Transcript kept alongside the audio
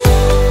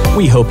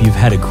We hope you've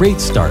had a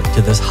great start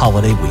to this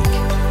holiday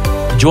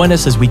week. Join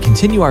us as we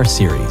continue our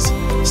series,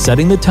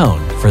 Setting the Tone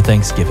for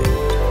Thanksgiving.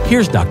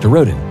 Here's Dr.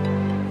 Roden.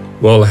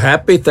 Well,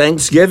 happy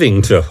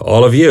Thanksgiving to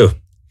all of you.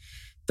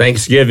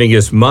 Thanksgiving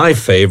is my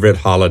favorite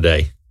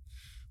holiday.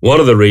 One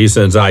of the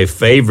reasons I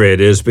favor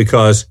it is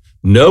because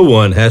no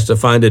one has to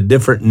find a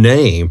different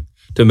name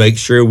to make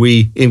sure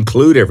we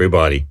include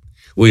everybody.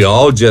 We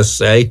all just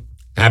say,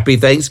 Happy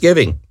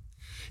Thanksgiving.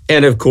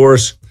 And of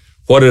course,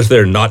 what is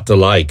there not to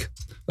like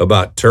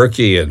about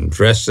turkey and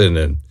dressing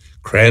and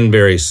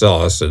cranberry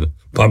sauce and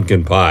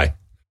pumpkin pie?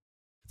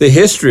 The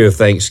history of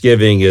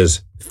Thanksgiving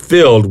is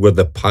filled with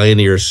the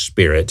pioneer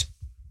spirit.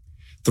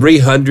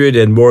 300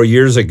 and more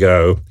years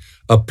ago,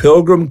 a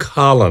pilgrim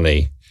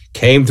colony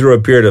came through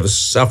a period of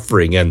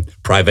suffering and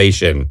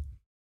privation.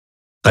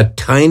 A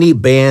tiny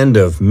band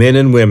of men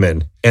and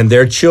women and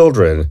their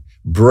children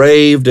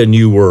braved a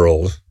new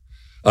world.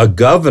 A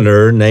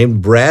governor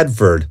named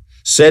Bradford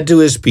said to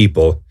his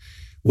people,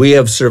 "We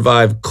have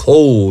survived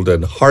cold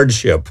and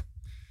hardship.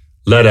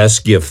 Let us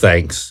give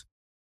thanks."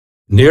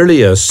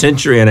 Nearly a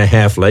century and a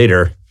half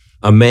later,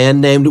 a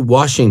man named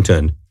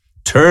Washington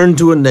turned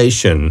to a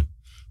nation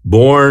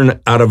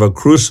born out of a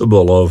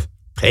crucible of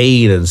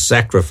pain and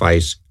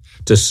sacrifice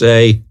to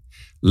say,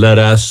 "Let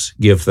us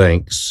give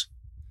thanks."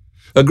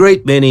 A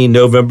great many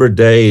November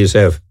days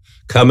have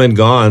come and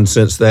gone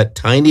since that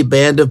tiny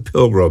band of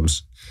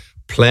pilgrims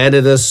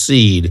planted a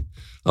seed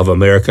of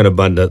American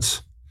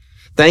abundance.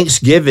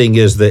 Thanksgiving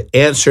is the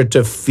answer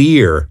to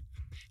fear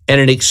and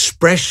an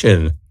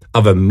expression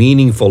of a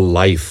meaningful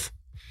life.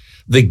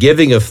 The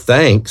giving of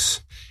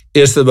thanks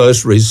is the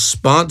most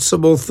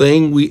responsible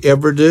thing we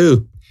ever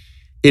do.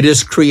 It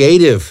is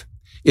creative.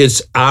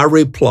 It's our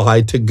reply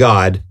to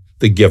God,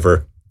 the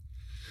giver.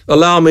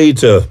 Allow me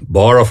to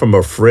borrow from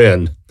a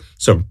friend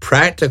some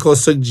practical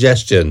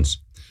suggestions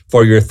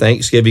for your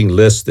Thanksgiving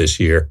list this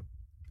year.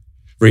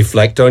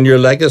 Reflect on your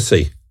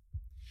legacy.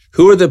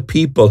 Who are the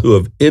people who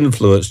have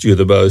influenced you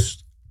the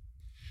most?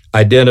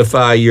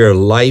 Identify your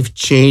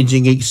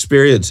life-changing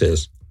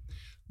experiences,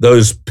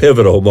 those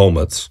pivotal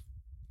moments.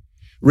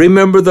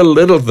 Remember the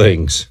little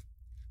things.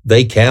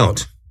 They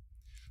count.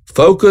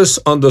 Focus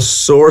on the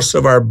source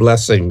of our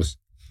blessings.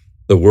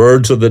 The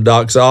words of the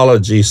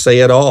doxology say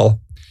it all.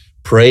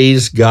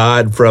 Praise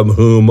God from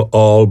whom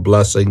all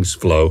blessings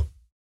flow.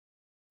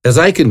 As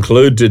I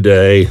conclude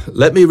today,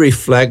 let me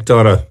reflect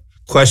on a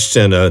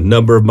question a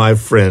number of my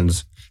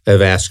friends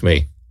have asked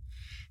me.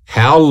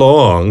 How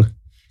long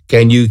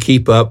can you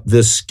keep up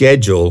this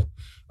schedule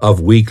of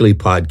weekly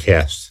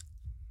podcasts?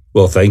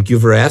 Well, thank you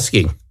for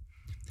asking.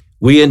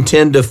 We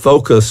intend to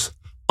focus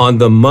on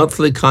the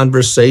monthly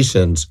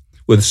conversations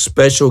with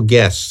special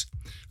guests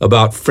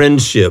about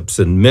friendships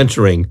and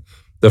mentoring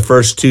the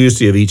first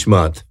Tuesday of each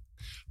month.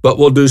 But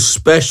we'll do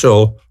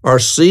special or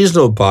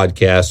seasonal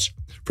podcasts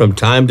from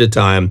time to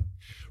time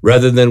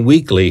rather than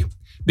weekly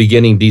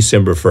beginning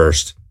December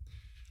 1st.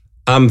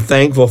 I'm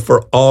thankful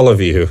for all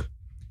of you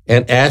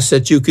and ask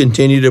that you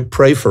continue to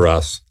pray for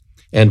us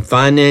and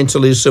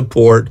financially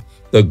support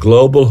the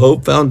Global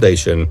Hope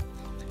Foundation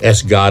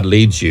as God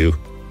leads you.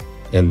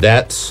 And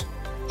that's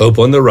Hope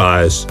on the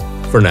Rise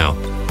for now.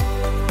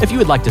 If you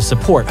would like to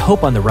support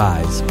Hope on the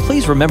Rise,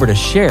 please remember to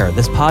share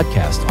this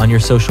podcast on your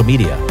social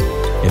media.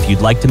 If you'd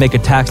like to make a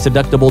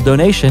tax-deductible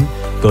donation,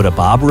 go to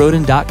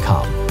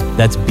bobroden.com.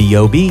 That's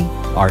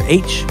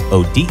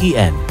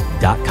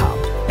BOBRHODEN.com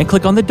and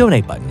click on the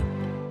donate button.